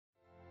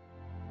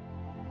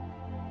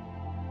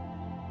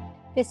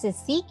This is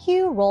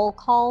CQ Roll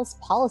Call's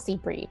Policy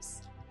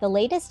Briefs, the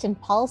latest in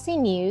policy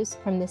news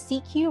from the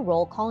CQ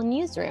Roll Call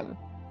newsroom.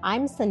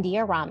 I'm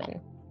Sandhya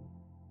Raman.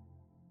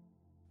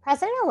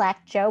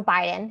 President-elect Joe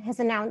Biden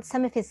has announced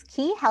some of his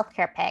key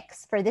healthcare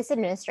picks for this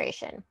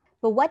administration.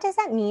 But what does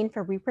that mean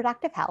for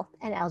reproductive health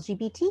and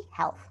LGBT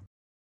health?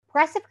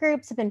 Progressive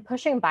groups have been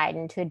pushing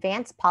Biden to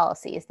advance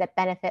policies that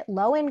benefit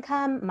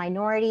low-income,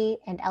 minority,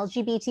 and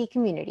LGBT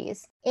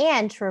communities,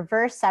 and to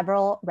reverse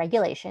several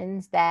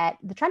regulations that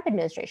the Trump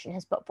administration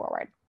has put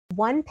forward.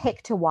 One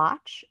pick to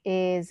watch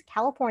is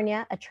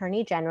California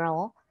Attorney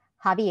General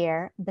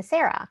Xavier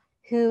Becerra,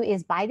 who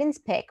is Biden's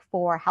pick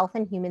for Health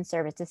and Human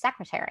Services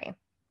Secretary.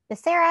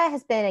 Becerra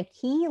has been a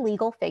key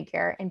legal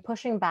figure in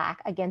pushing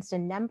back against a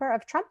number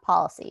of Trump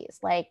policies,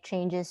 like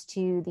changes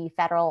to the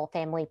federal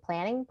family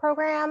planning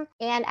program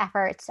and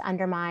efforts to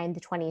undermine the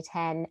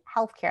 2010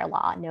 healthcare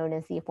law known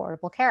as the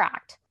Affordable Care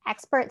Act.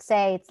 Experts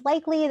say it's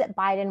likely that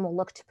Biden will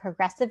look to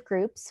progressive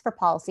groups for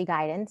policy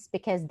guidance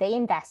because they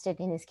invested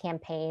in his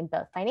campaign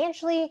both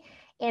financially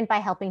and by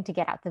helping to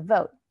get out the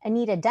vote.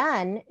 Anita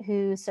Dunn,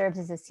 who serves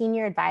as a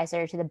senior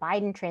advisor to the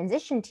Biden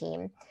transition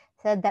team,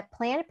 said that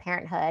Planned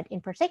Parenthood,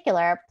 in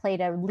particular, played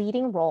a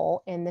leading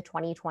role in the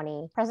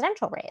 2020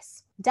 presidential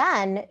race.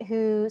 Dunn,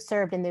 who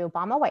served in the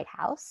Obama White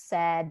House,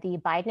 said the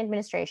Biden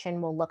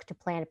administration will look to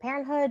Planned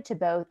Parenthood to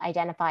both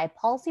identify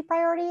policy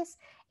priorities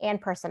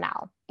and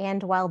personnel.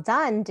 And while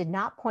Dunn did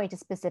not point to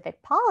specific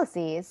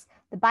policies,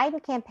 the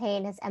Biden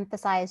campaign has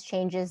emphasized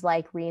changes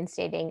like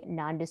reinstating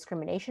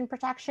non-discrimination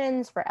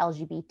protections for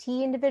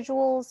LGBT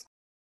individuals.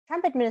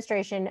 Trump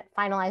administration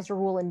finalized a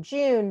rule in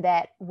June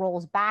that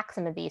rolls back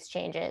some of these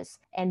changes,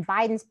 and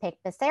Biden's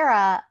pick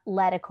Becerra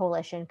led a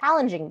coalition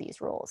challenging these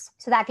rules.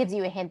 So that gives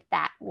you a hint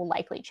that will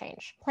likely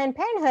change. Planned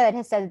Parenthood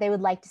has said that they would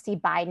like to see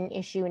Biden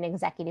issue an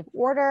executive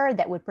order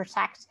that would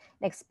protect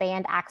and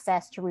expand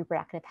access to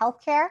reproductive health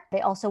care. They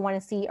also want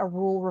to see a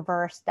rule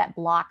reversed that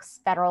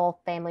blocks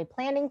federal family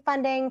planning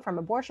funding from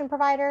abortion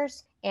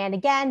providers. And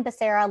again,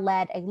 Becerra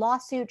led a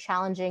lawsuit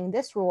challenging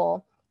this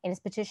rule and is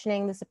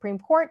petitioning the Supreme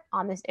Court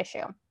on this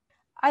issue.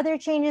 Other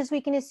changes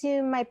we can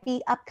assume might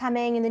be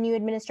upcoming in the new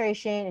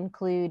administration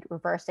include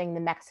reversing the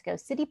Mexico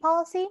City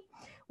policy,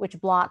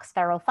 which blocks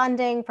federal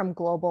funding from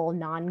global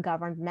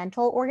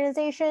non-governmental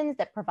organizations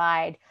that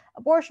provide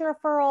abortion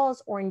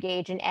referrals or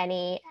engage in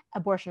any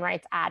abortion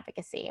rights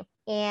advocacy.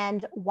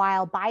 And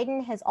while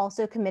Biden has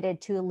also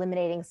committed to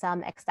eliminating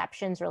some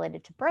exceptions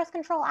related to birth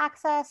control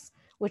access,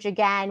 which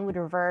again would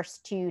reverse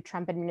to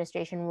Trump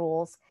administration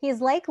rules, he is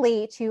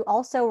likely to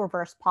also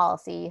reverse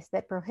policies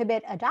that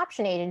prohibit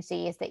adoption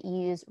agencies that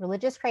use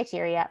religious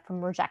criteria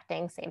from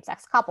rejecting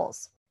same-sex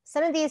couples.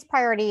 Some of these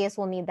priorities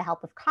will need the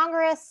help of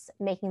Congress,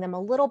 making them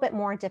a little bit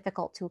more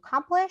difficult to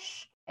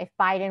accomplish. If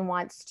Biden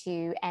wants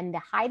to end the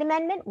Hyde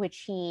Amendment,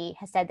 which he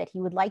has said that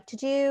he would like to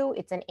do,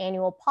 it's an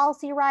annual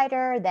policy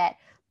rider that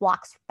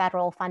blocks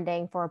federal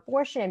funding for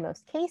abortion in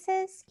most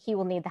cases. He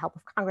will need the help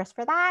of Congress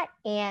for that.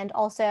 And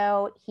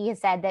also, he has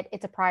said that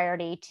it's a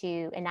priority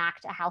to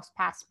enact a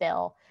House-passed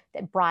bill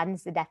that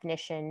broadens the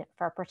definition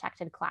for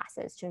protected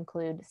classes to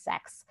include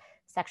sex,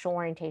 sexual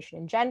orientation,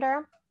 and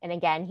gender. And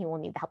again, he will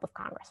need the help of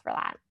Congress for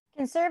that.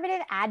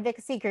 Conservative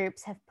advocacy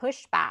groups have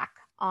pushed back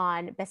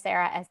on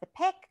Becerra as the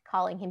pick,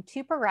 calling him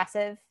too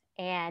progressive,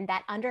 and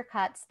that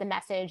undercuts the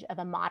message of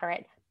a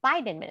moderate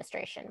Biden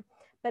administration.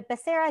 But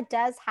Becerra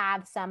does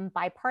have some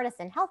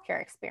bipartisan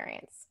healthcare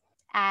experience.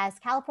 As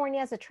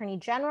California's Attorney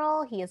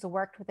General, he has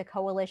worked with a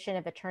coalition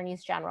of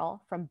attorneys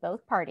general from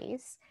both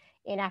parties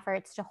in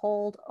efforts to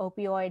hold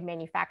opioid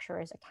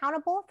manufacturers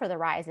accountable for the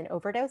rise in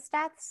overdose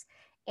deaths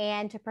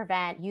and to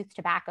prevent youth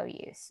tobacco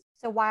use.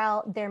 So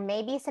while there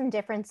may be some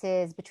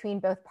differences between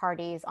both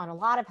parties on a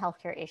lot of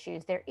healthcare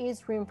issues, there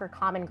is room for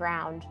common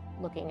ground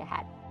looking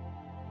ahead.